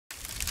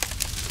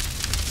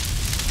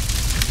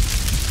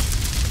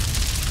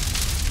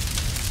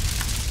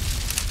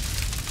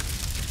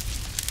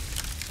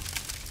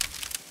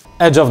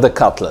Edge of the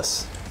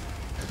Cutlass.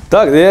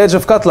 Tak, The Edge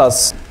of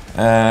Cutlass.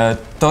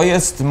 To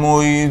jest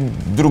mój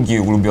drugi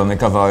ulubiony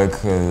kawałek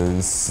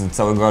z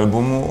całego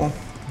albumu,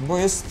 bo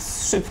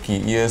jest szybki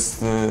i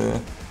jest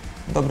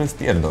dobry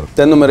wpierdol.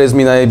 Ten numer jest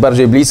mi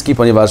najbardziej bliski,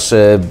 ponieważ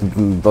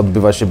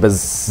odbywa się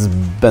bez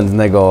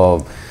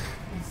zbędnego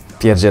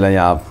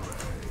pierdzielenia,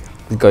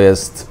 tylko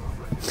jest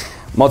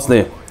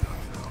mocne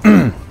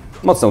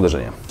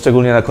uderzenie.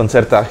 Szczególnie na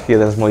koncertach,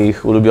 jeden z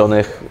moich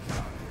ulubionych,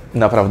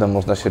 naprawdę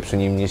można się przy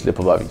nim nieźle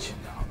pobawić.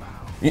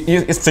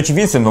 Jest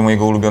przeciwieństwem do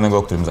mojego ulubionego,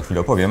 o którym za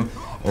chwilę opowiem.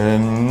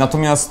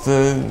 Natomiast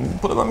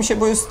podoba mi się,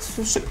 bo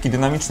jest szybki,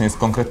 dynamiczny, jest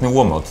konkretny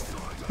łomot,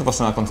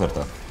 zwłaszcza na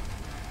koncertach.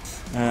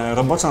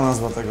 Robocza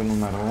nazwa tego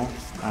numeru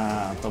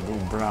to był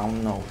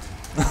Brown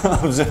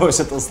Note. Wzięło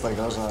się to z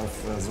tego, że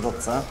w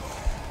zwrotce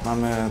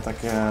mamy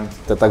takie...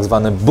 Te tak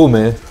zwane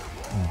boomy,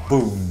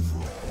 boom,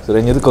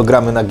 które nie tylko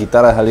gramy na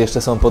gitarach, ale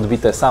jeszcze są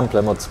podbite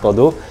samplem od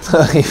spodu.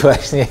 I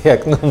właśnie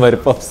jak numer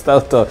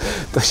powstał,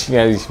 to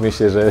śmialiśmy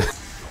się, że...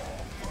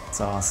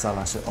 Cała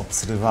sala się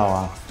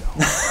obsrywała.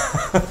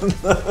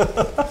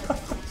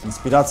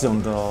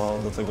 Inspiracją do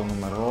tego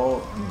numeru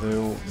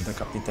był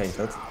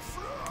Decapitated,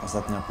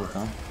 ostatnia płyta.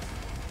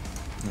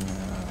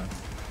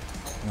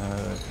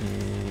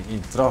 I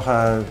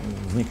trochę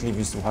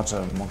wnikliwi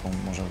słuchacze mogą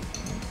może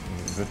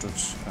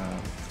wyczuć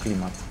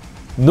klimat.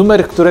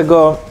 Numer,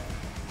 którego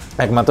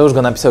jak Mateusz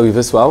go napisał i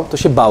wysłał, to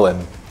się bałem.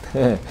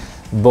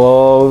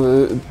 Bo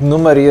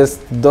numer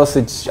jest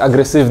dosyć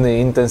agresywny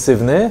i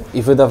intensywny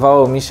i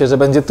wydawało mi się, że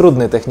będzie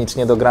trudny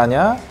technicznie do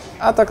grania,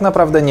 a tak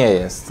naprawdę nie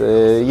jest.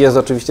 Jest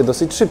oczywiście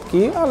dosyć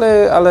szybki,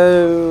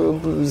 ale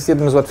jest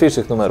jednym z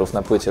łatwiejszych numerów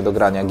na płycie do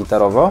grania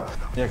gitarowo.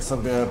 Jak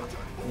sobie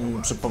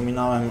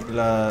przypominałem,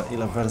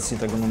 ile wersji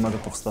tego numeru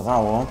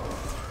powstawało,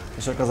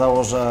 to się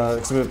okazało, że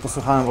jak sobie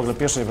posłuchałem w ogóle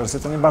pierwszej wersji,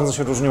 to nie bardzo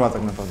się różniła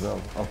tak naprawdę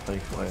od tej,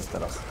 która jest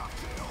teraz.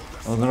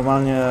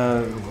 Normalnie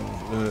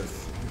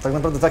tak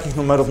naprawdę takich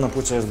numerów na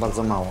płycie jest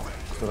bardzo mało,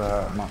 które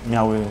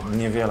miały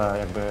niewiele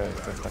jakby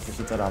takich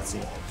iteracji.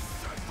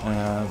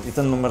 I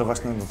ten numer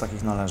właśnie do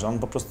takich należy. On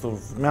po prostu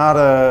w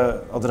miarę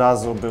od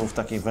razu był w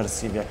takiej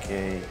wersji,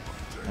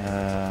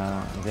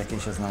 w jakiej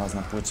się znalazł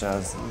na płycie.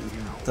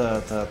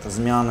 Te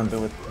zmiany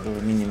były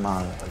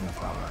minimalne tak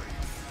naprawdę.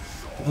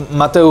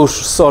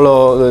 Mateusz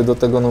solo do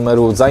tego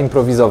numeru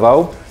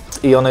zaimprowizował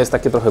i ono jest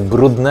takie trochę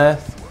brudne,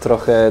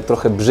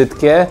 trochę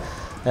brzydkie.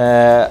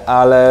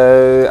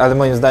 Ale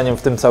moim zdaniem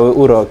w tym cały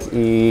urok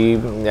i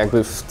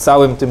jakby w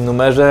całym tym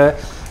numerze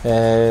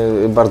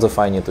bardzo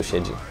fajnie to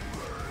siedzi.